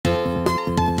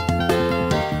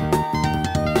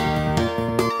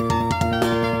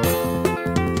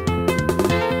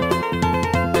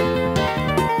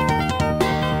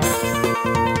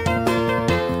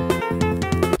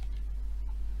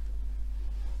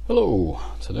Hello,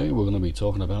 today we're going to be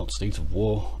talking about State of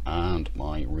War and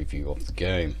my review of the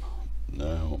game.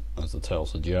 Now, as the title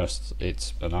suggests,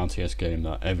 it's an RTS game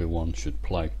that everyone should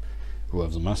play.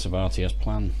 Whoever's a massive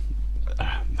RTS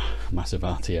massive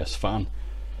RTS fan,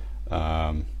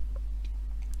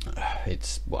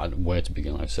 it's where to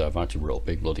begin. Like I said, I've actually wrote a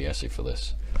big bloody essay for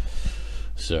this.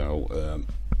 So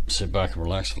sit back and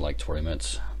relax for like 20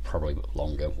 minutes, probably a bit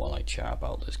longer, while I chat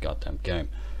about this goddamn game.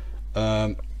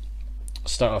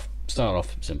 Start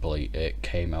off simply. It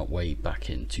came out way back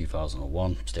in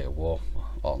 2001, State of War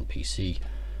on PC,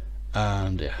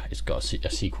 and it's got a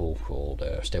sequel called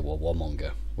State of War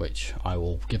Warmonger, which I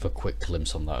will give a quick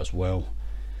glimpse on that as well,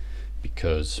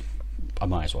 because I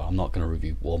might as well. I'm not going to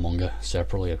review Warmonger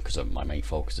separately because my main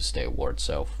focus is State of War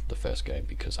itself, the first game,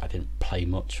 because I didn't play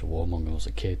much of Warmonger when I was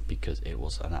a kid because it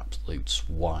was an absolute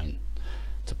swine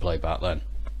to play back then.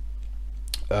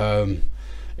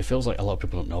 It feels like a lot of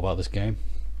people don't know about this game,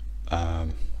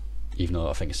 even though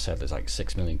I think it's said there's like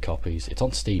 6 million copies. It's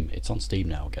on Steam. It's on Steam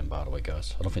now again, by the way,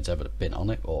 guys. I don't think it's ever been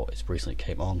on it, or it's recently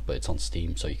came on, but it's on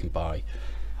Steam, so you can buy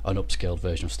an upscaled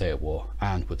version of State of War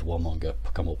and with the Warmonger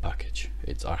combo package.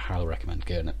 I highly recommend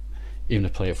getting it, even to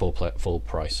play it full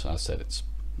price. As I said, it's,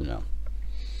 you know,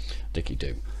 dicky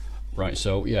do. Right,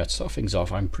 so yeah, to start things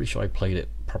off, I'm pretty sure I played it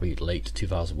probably late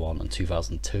 2001 and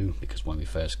 2002, because when we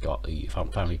first got the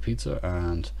family pizza,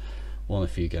 and one of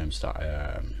the few games that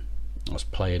I was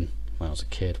playing when I was a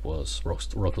kid was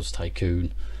Ruggles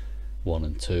Tycoon 1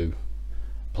 and 2.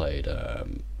 Played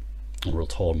Real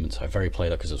Tournaments. I very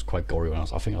played that because it was quite gory when I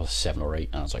think I was 7 or 8,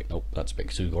 and I was like, nope, that's a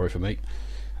bit too gory for me.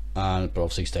 But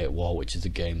obviously State of War, which is a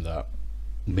game that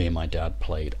me and my dad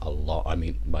played a lot. I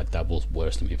mean, my dad was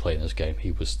worse than me playing this game.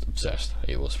 He was obsessed.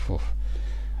 It was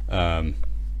and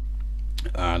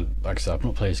like I said, I've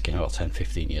not played this game about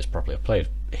 10-15 years properly. I've played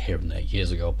it here and there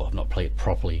years ago, but I've not played it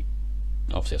properly.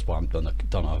 Obviously that's why I've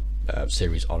done a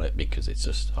series on it, because it's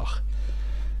just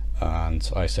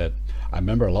and I said I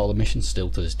remember a lot of the missions still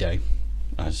to this day.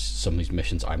 As some of these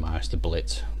missions I managed to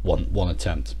blitz one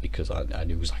attempt because I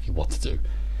knew exactly what to do.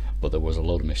 But there was a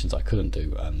load of missions I couldn't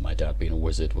do, and my dad, being a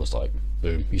wizard, was like,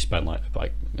 boom, he spent like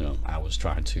hours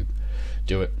trying to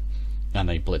do it, and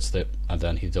then he blitzed it, and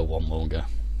then he did Warmonger,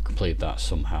 completed that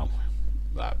somehow.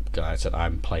 That guy said,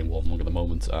 I'm playing Warmonger at the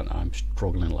moment, and I'm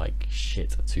struggling like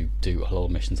shit to do a lot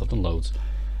of missions. I've done loads,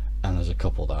 and there's a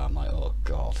couple that I'm like, oh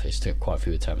god, it's took quite a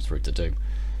few attempts for it to do.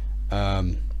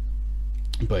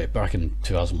 But back in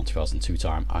 2001-2002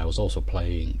 time, I was also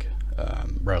playing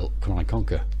Command &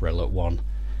 Conquer Red Alert 1,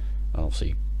 and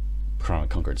obviously Command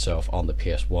 & Conquer itself on the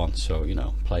PS1, so you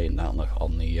know, playing that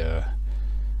on the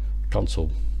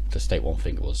console, the State 1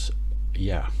 thing was,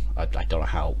 yeah, I don't know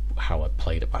how I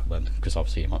played it back then, because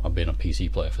obviously I've been a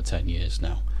PC player for 10 years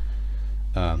now,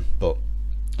 but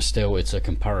still it's a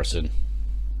comparison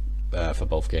for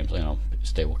both games. You know,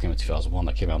 State 1 came out in 2001,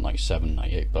 that came out in 97,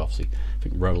 98, but obviously I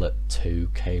think Red Alert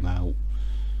 2 came out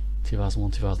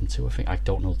 2001, 2002, I think. I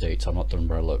don't know the dates. I'm not done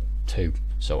Red Alert 2,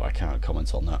 so I can't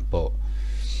comment on that, but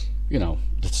you know,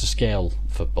 the scale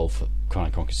for both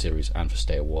Command & Conquer series and for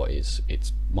State of War it's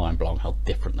mind-blowing how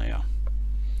different they are.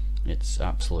 It's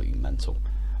absolutely mental.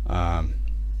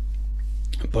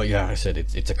 But yeah, I said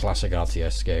it's a classic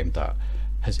RTS game that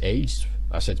has aged.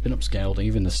 I said it's been upscaled.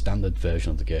 Even the standard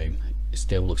version of the game, it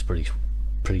still looks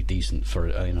pretty decent for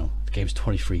you know, the game's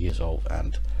 23 years old,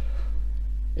 and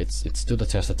it's stood the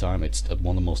test of time. It's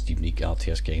one of the most unique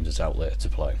RTS games that's out there to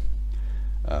play.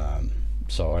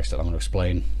 So like I said, I'm going to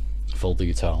explain full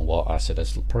detail on what I said.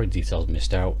 There's probably details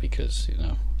missed out because, you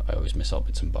know, I always miss out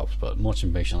bits and bobs, but much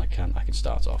information I can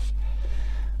start off.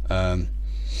 I'm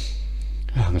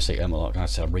going to say Emma, like I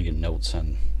said, I'm reading notes,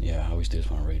 and yeah, I always do this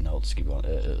when I read notes, keep going,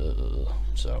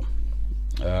 so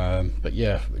but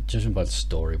yeah, judging by the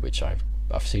story, which I've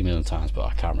seen a million times but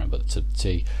I can't remember to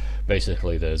see.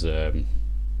 Basically there's the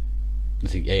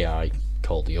AI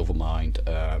called the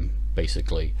Overmind,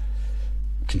 basically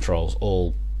controls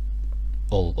all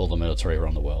the military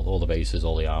around the world, all the bases,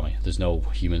 all the army. There's no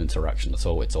human interaction at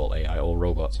all. It's all AI, all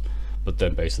robots. But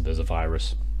then basically there's a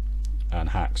virus and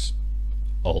hacks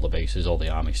all the bases, all the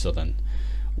army. So then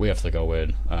we have to go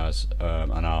in as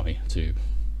an army to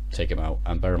take him out.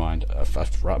 And bear in mind, I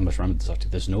must remember this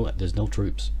actually, there's no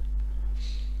troops.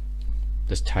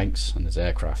 There's tanks and there's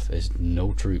aircraft. There's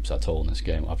no troops at all in this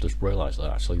game. I've just realised that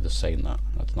actually, they're saying that.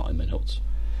 That's not in my notes.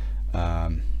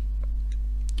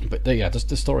 But yeah,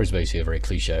 the story's basically a very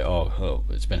cliche. Oh,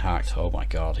 it's been hacked. Oh my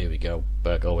god, here we go.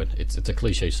 Better go in. It's a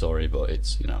cliche story, but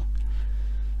it's, you know,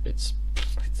 it's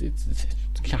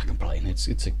can't complain. It's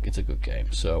a good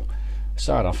game. So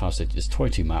started off, I said, there's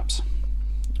 22 maps,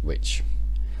 which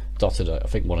dotted. I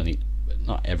think one of the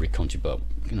not every country, but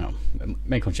you know,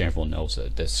 main country everyone knows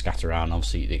that they're scattered around.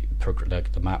 Obviously,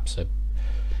 the maps are,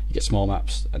 you get small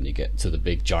maps and you get to the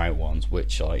big giant ones,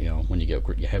 which are, you know, when you get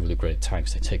your heavily upgraded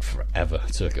tanks, they take forever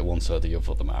to get one side or the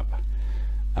other of the map.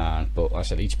 But like I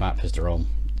said, each map has their own.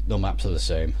 No maps are the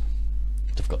same.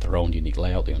 They've got their own unique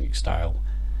layout, their unique style,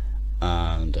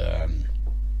 and the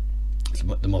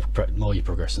more you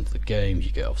progress into the game,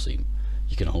 you get, obviously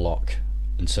you can unlock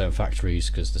in certain factories,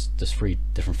 because there's 3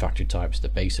 different factory types: the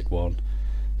basic one,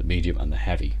 the medium, and the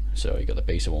heavy. So you got the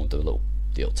basic one with the little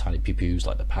tiny PPUs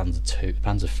like the Panzer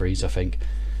 3s, I think,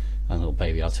 and little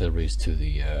baby artilleries to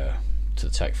the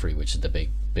Tech 3, which is the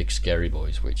big scary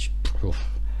boys, which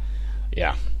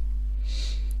yeah.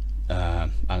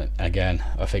 And again,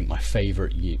 I think my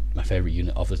favorite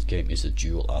unit of this game is the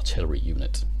dual artillery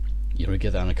unit. You only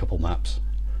get that on a couple maps.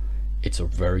 It's a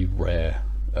very rare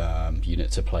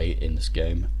unit to play in this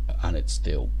game, and it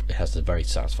has a very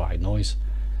satisfying noise.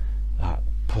 I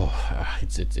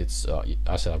said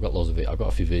I've got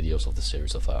a few videos of the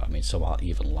series of that. I mean, some aren't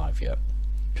even live yet,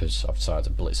 because I've decided to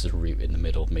blitz the route in the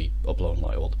middle of me uploading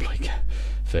like all the play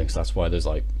things. That's why there's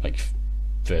like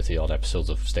 30 odd episodes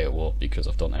of State of War, because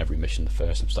I've done every mission the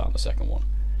first and starting the second one.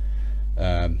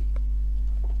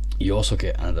 You also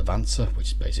get an advancer, which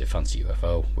is basically a fancy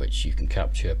UFO, which you can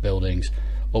capture buildings,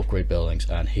 upgrade buildings,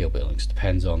 and heal buildings.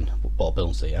 Depends on what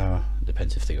buildings they are,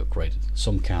 depends if they're upgraded.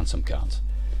 Some can, some can't.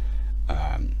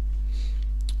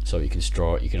 So you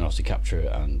can also capture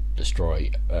and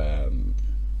destroy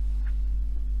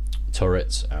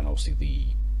turrets and obviously the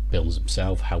buildings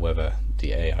themselves. However,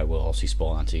 the AI will also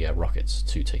spawn anti-air rockets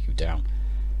to take you down,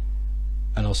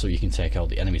 and also you can take out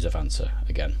the enemy's advancer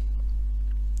again.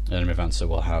 An enemy advancer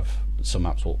will have, some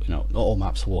maps will, you know, not all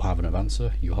maps will have an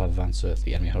advancer. You'll have advancer,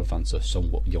 the enemy have advancer,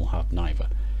 some you'll have neither.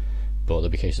 But there'll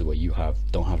be cases where you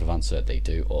don't have advancer, they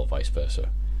do, or vice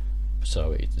versa.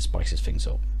 So it spices things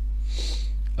up.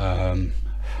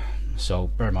 So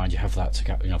bear in mind you have that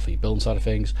to, you know, for your building side of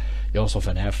things. You also have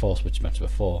an air force, which I mentioned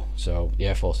before. So the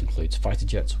air force includes fighter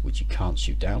jets, which you can't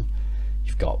shoot down.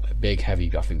 You've got big,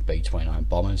 heavy, I think B-29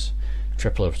 bombers,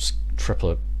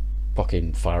 tripler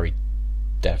fucking fiery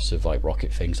deaths of like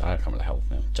rocket things. I can't remember the hell.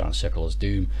 You know, giant circles,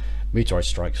 doom, meteorite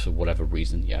strikes for whatever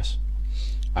reason. Yes,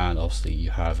 and obviously you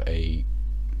have a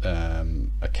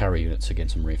carry unit to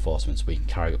get some reinforcements. We can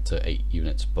carry up to 8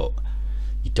 units, but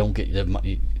you don't get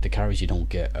the carries. You don't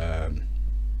get the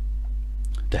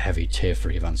heavy tier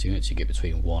 3 advanced units. You get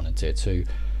between 1 and tier 2,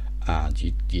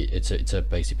 and it's a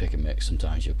basic pick and mix.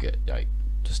 Sometimes you'll get like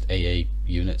just AA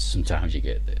units. Sometimes you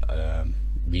get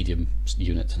medium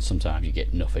units, and sometimes you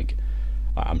get nothing.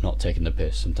 I'm not taking the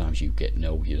piss. Sometimes you get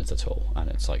no units at all, and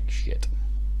it's like shit.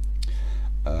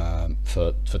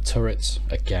 For turrets,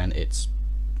 again, it's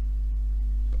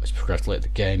progressed late in the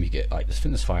game. You get like, I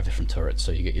think there's 5 different turrets.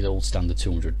 So you get your old standard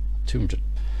 200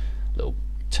 little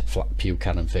flat pew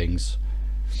cannon things,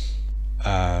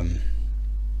 and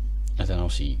then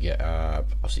obviously you get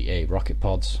obviously rocket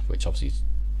pods, which obviously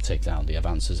take down the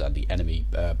advancers and the enemy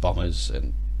bombers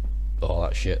and all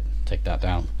that shit. Take that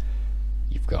down.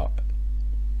 You've got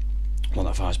one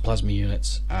that fires plasma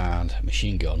units and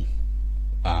machine gun,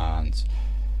 and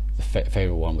the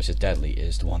favourite one, which is deadly,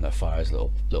 is the one that fires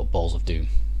little balls of doom.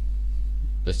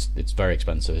 It's very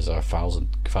expensive. It's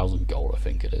 1,000 gold, I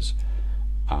think it is,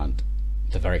 and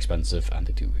they're very expensive and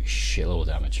they do a shitload of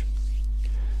damage,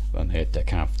 and they're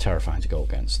kind of terrifying to go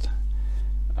against.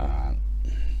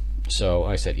 So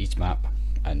like I said, each map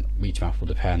will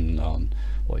depend on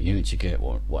what units you get,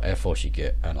 what air force you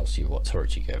get, and obviously what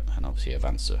turrets you get, and obviously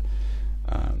advancer.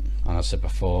 And as I said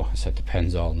before,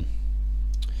 depends on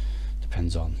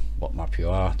what map you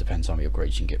are, depends on the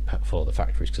upgrades you can get for the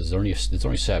factories, because there's only a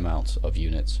certain amount of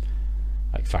units,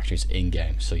 like factories in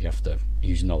game, so you have to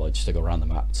use knowledge to go around the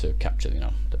map to capture, you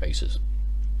know, the bases.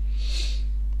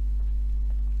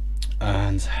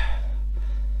 And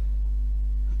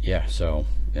yeah, so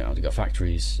you know, you've got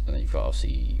factories, and then you've got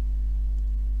obviously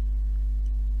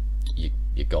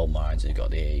your gold mines, and you've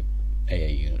got the AA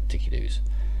unit ticky-doos.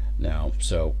 Now,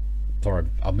 so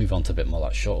I'll move on to a bit more of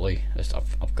that shortly.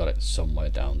 I've got it somewhere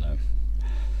down there.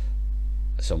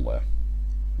 Somewhere.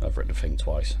 I've written the thing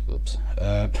twice. Oops.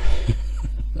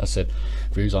 That's it.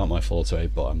 Reviews aren't my forte,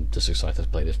 but I'm just excited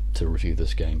to review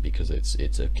this game, because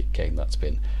it's a game that's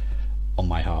been on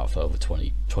my heart for over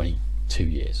 22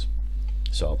 years.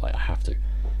 So I have to.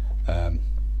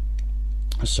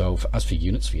 So as for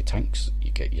units for your tanks,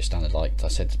 you get your standard, like I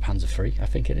said, Panzer 3, I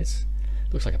think it is.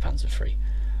 Looks like a Panzer 3.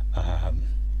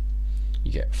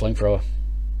 You get flamethrower,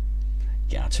 you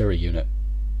get artillery unit,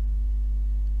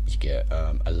 You get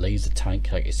a laser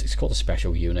tank, like it's called a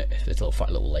special unit. It's a little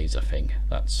fat little laser thing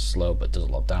that's slow but does a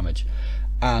lot of damage,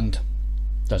 and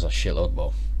there's a shitload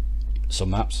more. Some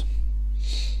maps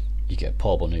you get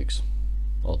portable nukes,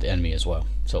 or the enemy as well.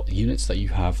 So the units that you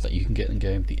have that you can get in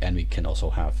game, the enemy can also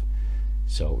have.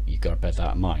 So you got to bear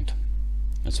that in mind.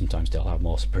 And sometimes they'll have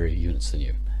more superior units than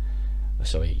you.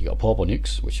 So you got portable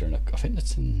nukes, which are in I think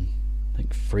that's in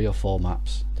 3 or 4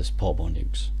 maps. There's portable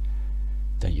nukes.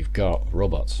 Then you've got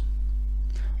robots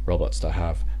that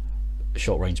have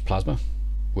short range plasma,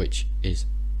 which is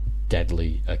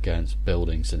deadly against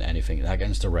buildings and anything.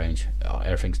 Against the range,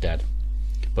 everything's dead,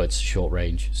 but it's short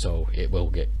range, so it will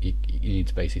get you need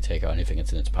to basically take out anything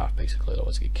that's in its path, basically,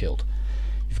 otherwise get killed.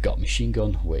 You've got machine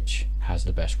gun, which has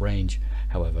the best range,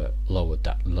 however low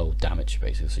damage,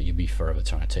 basically, so you'd be forever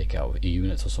trying to take out a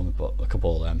unit or something, but a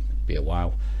couple of them be a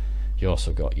while. You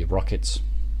also got your rockets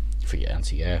for your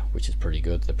anti-air, which is pretty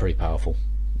good. They're pretty powerful.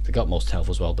 They got most health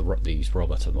as well. These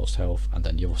robots have most health, and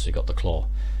then you've also got the claw.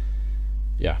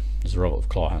 Yeah, there's a robot with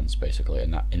claw hands basically,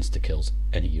 and that insta kills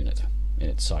any unit in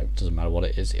its sight. Doesn't matter what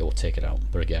it is, it will take it out.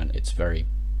 But again, it's very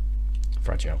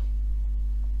fragile.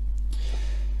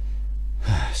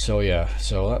 So yeah,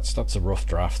 so that's a rough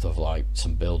draft of like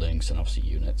some buildings and obviously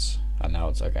units. And now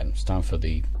it's time for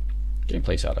the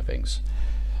gameplay side of things.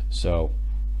 So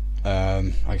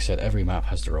like I said, every map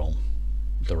has their own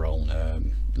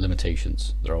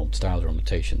limitations, their own style, their own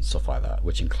limitations, stuff like that,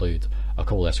 which include a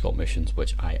couple escort missions,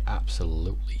 which I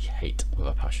absolutely hate with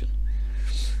a passion.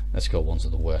 Escort ones are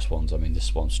the worst ones. I mean,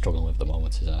 this one I'm struggling with at the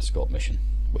moment is an escort mission,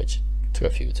 which took a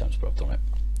few attempts, but I've done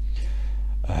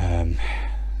it.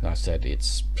 Like I said,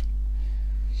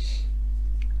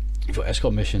 you've got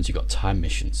escort missions, you've got time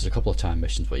missions. There's a couple of time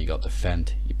missions where you got to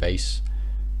defend your base,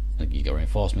 and you got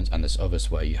reinforcements, and there's others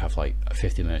where you have like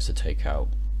 50 minutes to take out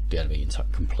the enemy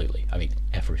completely. I mean,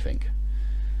 everything.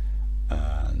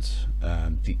 And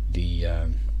the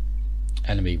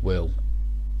enemy will,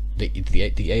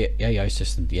 the AI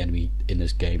system, the enemy in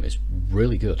this game is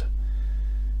really good.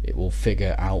 It will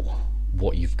figure out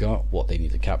what you've got, what they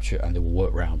need to capture, and they will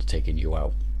work around taking you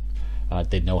out.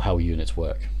 They know how units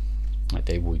work. Like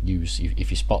they will use,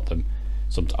 if you spot them,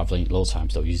 I've learned loads of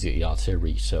times they'll use the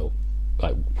artillery. So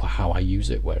like how I use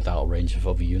it, where without a range of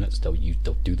other units, they'll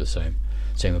do the same.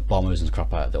 Same with bombers and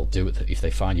crap like that. They'll do it if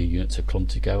they find your unit to clump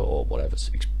together or whatever,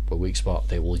 a weak spot,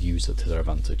 they will use it to their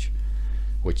advantage.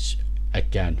 Which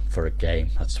again, for a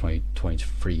game that's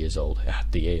 23 years old,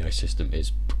 the AI system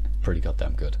is pretty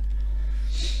goddamn good.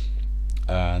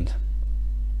 And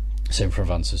same for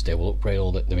advances, they will upgrade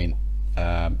all the, I mean,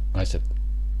 I said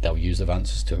they'll use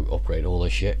advances to upgrade all the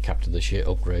shit, capture the shit,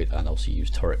 upgrade, and also use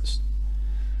turrets.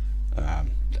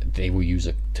 They will use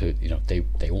it to, you know, they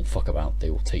won't fuck about, they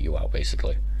will take you out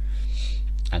basically.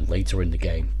 And later in the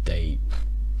game,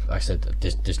 I said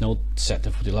there's no set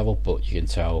difficulty level, but you can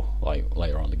tell like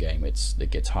later on in the game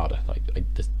it gets harder. Like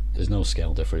there's no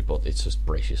scale difference, but it's just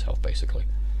brace yourself basically.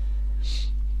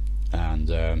 And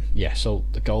yeah, so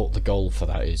the goal for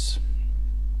that is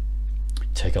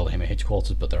take all the enemy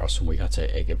headquarters, but there are some where you have to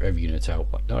take every unit out,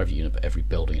 but not every unit, but every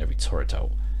building, every turret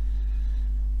out.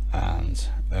 And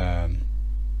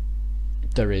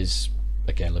there is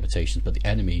again limitations, but the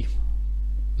enemy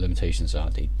limitations are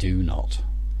they do not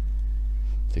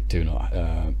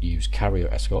use carrier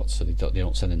escorts, so they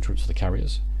don't send in troops for the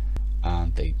carriers,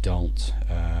 and they don't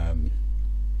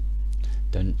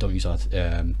use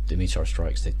the meteor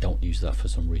strikes. They don't use that for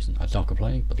some reason. I'm not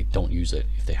complaining, but they don't use it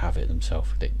if they have it themselves.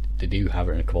 They do have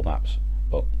it in a couple maps,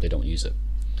 but they don't use it,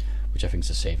 which I think is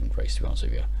a saving grace, to be honest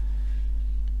with you.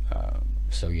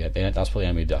 So yeah, that's what the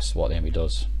enemy does.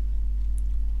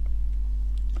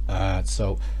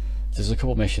 So there's a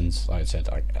couple of missions, like I said,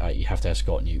 you have to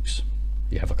escort nukes.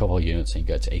 You have a couple of units and you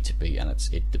get to A to B, and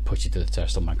it puts you to the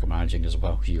test on micromanaging as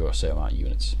well, because you've got a certain amount of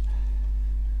units.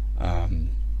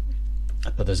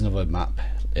 But there's another map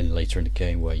later in the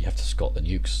game where you have to escort the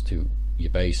nukes to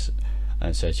your base, and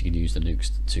it says you can use the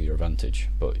nukes to your advantage,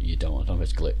 but you don't. I don't know if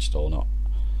it's glitched or not.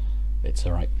 It's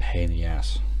a right pain in the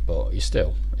ass, but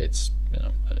it's you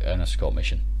know, an escort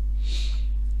mission.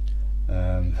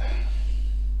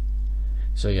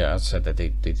 So yeah, as I said, that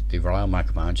they rely on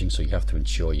micromanaging, so you have to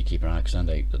ensure you keep an eye, because then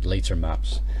the later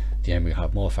maps, the enemy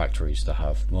have more factories that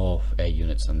have more air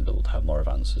units, and they'll have more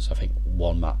advances. I think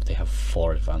one map they have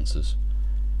 4 advances.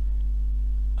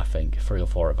 I think 3 or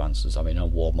 4 advances. I mean,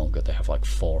 on Warmonger they have like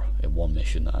 4 in one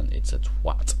mission, and it's a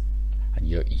twat. And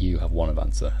you have 1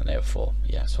 advancer and they have 4.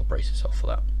 Yeah, so brace yourself for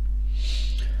that.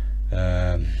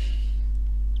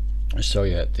 So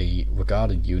yeah,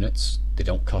 regarding units, they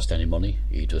don't cost any money.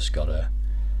 You just gotta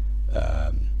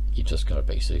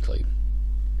basically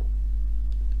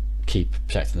keep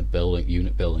protecting the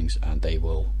unit buildings, and they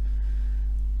will.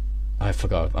 I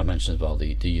forgot I mentioned as well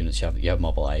the units you have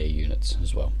mobile AA units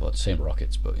as well, but same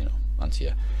rockets, but you know,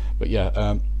 anti-air. But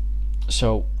yeah,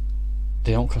 so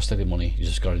they don't cost any money. You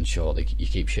just got to ensure that you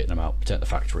keep shitting them out, protect the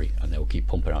factory, and they'll keep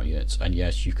pumping out units. And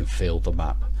yes, you can fill the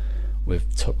map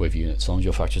with units. As long as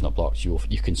your factory's not blocked, you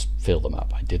can fill the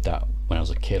map. I did that when I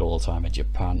was a kid all the time in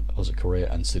Japan. I was in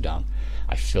Korea and Sudan.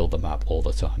 I filled the map all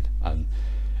the time, and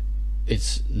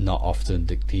it's not often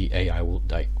the AI will,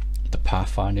 like, the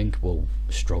pathfinding will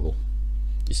struggle.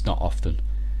 It's not often.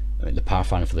 I mean, the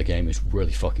pathfinding for the game is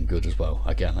really fucking good as well.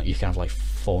 Again, like, you can have like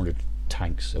 400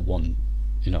 tanks at one,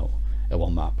 you know, at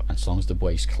one map, and as long as the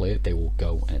way's clear, they will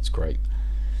go, and it's great.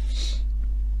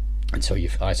 Until you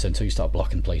start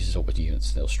blocking places up with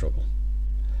units, they'll struggle.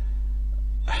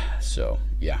 So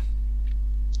yeah,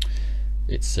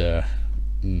 it's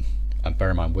and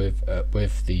bear in mind with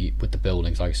the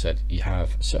buildings, like I said, you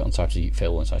have certain types of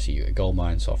buildings. I see you get gold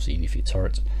mines, obviously you need for your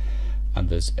turrets, and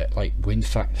there's like I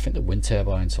think the wind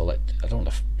turbines, or like, I don't know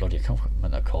if bloody, I can't remember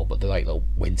what they're called, but they're like little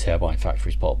wind turbine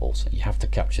factories, portables, and you have to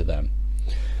capture them,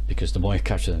 because the more you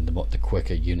capture them, the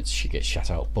quicker units should get shut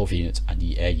out, both units and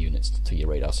the air units, to your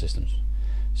radar systems.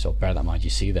 So bear that in mind. You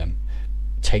see them,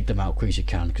 take them out quick as you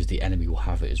can, because the enemy will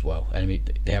have it as well.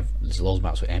 There's loads of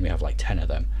maps where enemy have like 10 of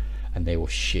them, and they will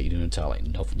shit you until like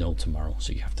no tomorrow.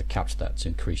 So you have to capture that to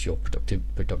increase your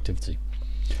productivity,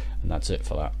 and that's it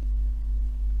for that.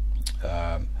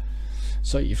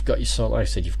 So you've got like I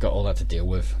said, you've got all that to deal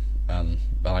with.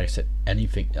 But like I said,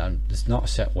 anything, there's not a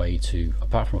set way to,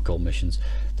 apart from gold missions,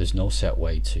 there's no set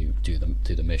way to do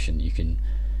the mission. You can,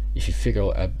 if you figure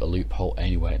out a loophole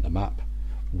anywhere in the map,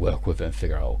 work with it and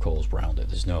figure out calls around it.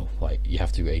 There's no like you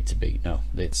have to do A to B. No,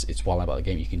 it's while about the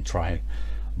game, you can try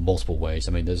multiple ways.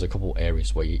 I mean, there's a couple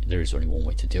areas where there is only one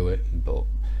way to do it, but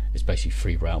it's basically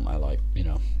free route. I like, you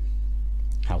know,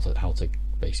 how to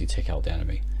basically take out the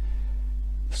enemy.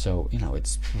 So you know,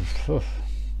 it's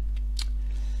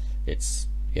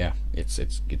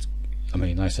I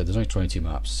mean, like I said, there's only 22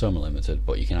 maps, some are limited,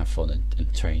 but you can have fun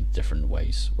and train different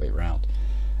ways around.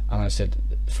 And like I said,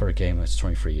 for a game that's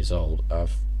 23 years old,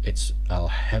 it's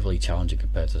heavily challenging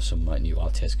compared to some like new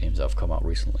RTS games that have come out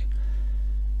recently.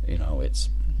 You know, it's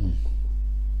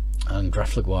and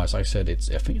graphic wise, like I said, I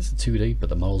think it's a 2D, but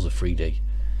the models are 3D,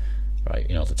 right?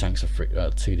 You know, the tanks are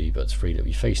 2D, but it's 3D.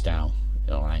 You face down,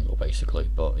 you know, an angle basically,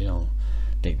 but you know,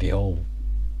 they all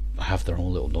have their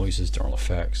own little noises, their own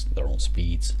effects, their own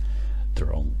speeds,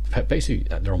 basically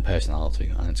their own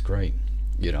personality, and it's great.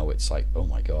 You know, it's like, oh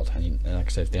my god. And like I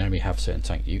said, if the enemy have certain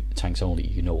tanks only,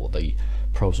 you know what the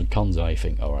pros and cons are. You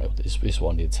think, all right, this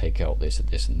one need to take out this and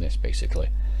this and this, basically,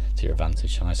 to your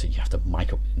advantage. And I said, you have to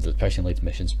especially in later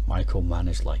missions,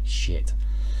 micromanage like shit.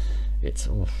 It's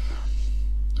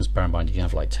just bear in mind, you can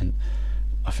have like 10.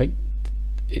 I think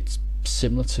it's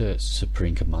similar to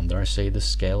Supreme Commander. I say the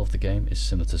scale of the game is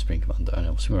similar to Supreme Commander. I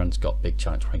know Supreme Commander's got big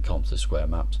giant when it comes to square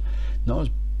maps, not as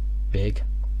big,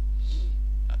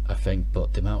 I think,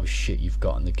 but the amount of shit you've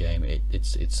got in the game,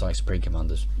 it's like Supreme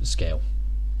Commander's scale.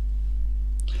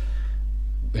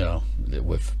 You know,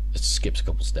 it skips a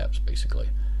couple steps basically.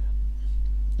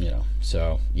 You know,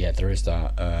 so yeah, there is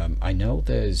that. I know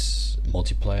there's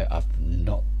multiplayer. I've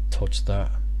not touched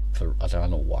that. I don't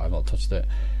know why I've not touched it.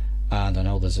 And I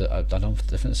know I think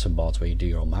there's some mods where you do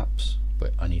your own maps,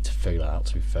 but I need to figure that out,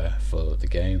 to be fair, for the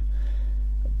game.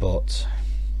 But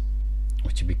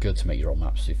which would be good to make your own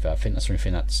maps, to be fair. I think that's the only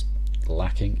thing that's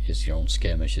lacking is your own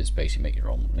skirmishes. Basically, make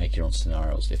your own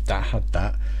scenarios. If that had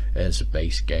that as a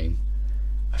base game,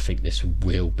 I think this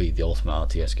will be the ultimate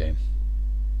RTS game.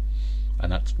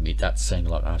 And that's saying a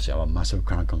lot. Obviously, I'm a massive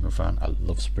Command & Conquer fan. I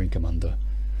love Supreme Commander.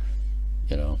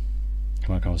 You know,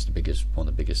 Command & Conquer is one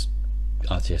of the biggest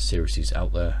RTS series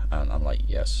out there, and I'm like,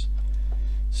 yes.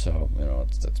 So you know,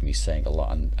 that's me saying a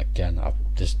lot. And again,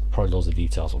 there's probably loads of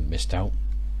details I've missed out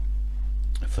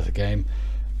for the game.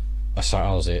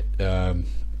 As it,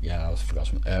 yeah, I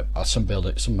forgot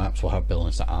some maps will have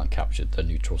buildings that aren't captured, they're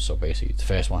neutral. So basically, the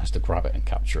first one has to grab it and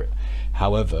capture it.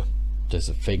 However, there's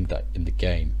a thing that in the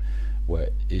game where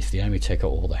if the enemy take out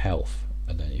all the health,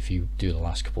 and then if you do the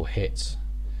last couple of hits,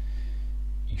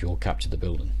 you'll capture the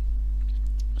building.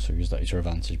 So use that as your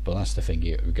advantage. But that's the thing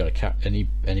here, we've got to cap any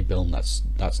building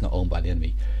that's not owned by the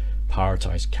enemy,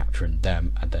 prioritize capturing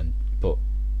them, and then, but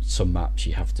some maps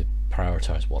you have to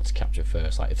prioritize what to capture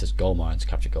first. Like if there's gold mines,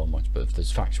 capture gold mines, but if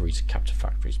there's factories, capture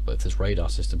factories, but if there's radar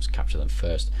systems, capture them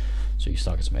first. So you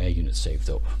start getting some air units saved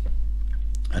up.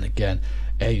 And again,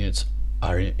 air units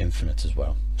are infinite as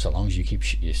well, so long as you keep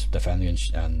defending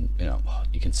and you know,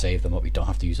 you can save them up. You don't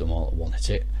have to use them all at one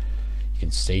hit. You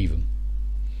can save them,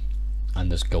 and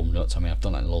just go nuts. I mean, I've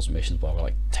done that in loads of missions where we're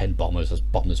like 10 bombers, there's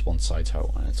bombers one side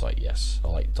out, and it's like, yes,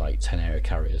 or like 10 area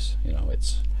carriers. You know,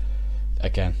 it's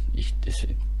again,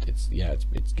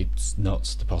 it's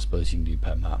nuts the possibilities you can do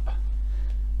per map.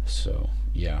 So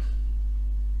yeah,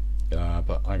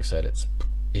 but like I said, it's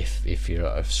if you're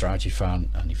a strategy fan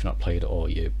and if you've not played it or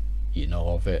you know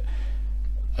of it,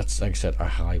 that's, like I said, I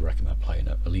highly recommend playing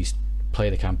it. At least play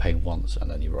the campaign once and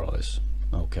then you realise,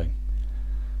 okay,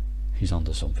 he's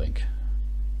onto something,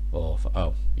 or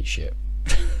oh, he's shit.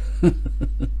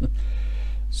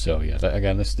 So yeah,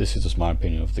 again, this is just my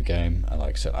opinion of the game, and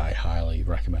like I said, I highly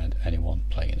recommend anyone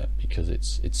playing it because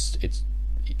it's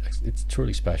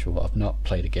truly special. I've not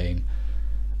played a game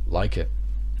like it.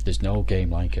 There's no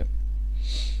game like it.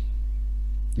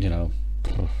 You know,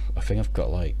 I think I've got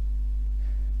like,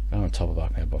 I don't know on top of my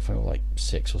head, but I think I've got like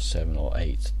 6 or 7 or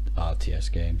 8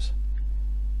 RTS games,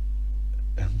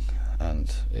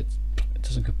 and it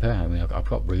doesn't compare. I mean, I've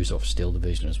got Ruse of Steel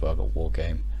Division as well. I've got War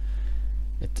Game.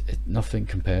 Nothing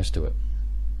compares to it.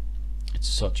 It's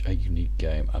such a unique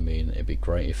game. I mean, it'd be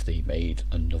great if they made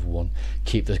another one.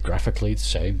 Keep this graphically the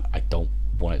same. I don't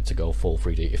want it to go full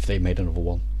 3D. If they made another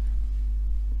one,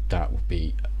 that would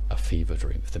be a fever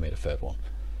dream if they made a third one.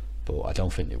 But I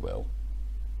don't think they will,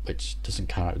 which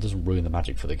doesn't ruin the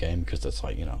magic for the game, because that's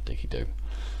like, you know, dicky do.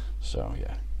 So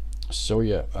yeah,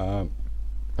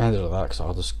 end of that, because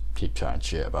I'll just keep chatting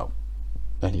shit about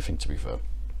anything, to be fair.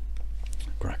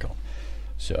 Crack on.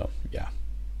 So yeah,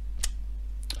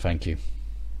 thank you.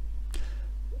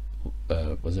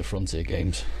 Was it Frontier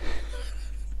Games?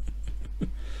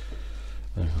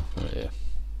 Yeah.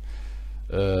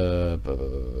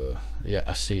 Yeah,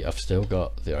 I see. I've still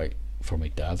got the from my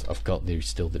dad. I've got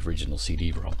still the original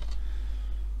CD-ROM.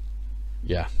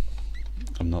 Yeah,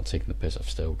 I'm not taking the piss. I've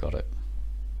still got it.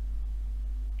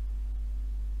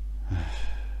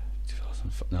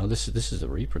 No, this is the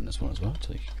reprint. This one as well.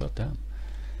 Actually, god damn.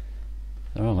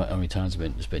 I don't know how many times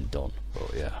it's been done,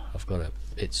 but yeah, I've got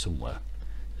it somewhere,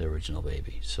 the original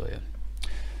baby. So yeah,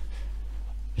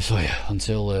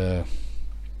 until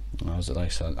what was it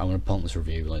like? So I'm gonna pump this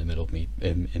review like in the middle of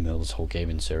in the middle of this whole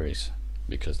gaming series,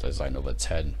 because there's like another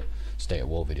 10 State of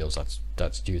War videos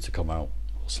that's due to come out,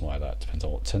 or something like that.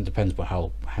 Depends on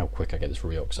how quick I get this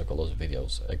review, because I've got loads of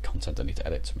videos and content I need to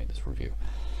edit to make this review.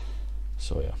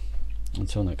 So yeah,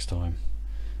 until next time.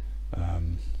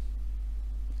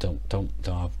 Don't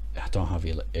have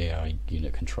your AI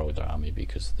unit control the army,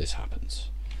 because this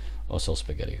happens. Also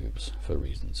spaghetti hoops for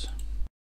reasons.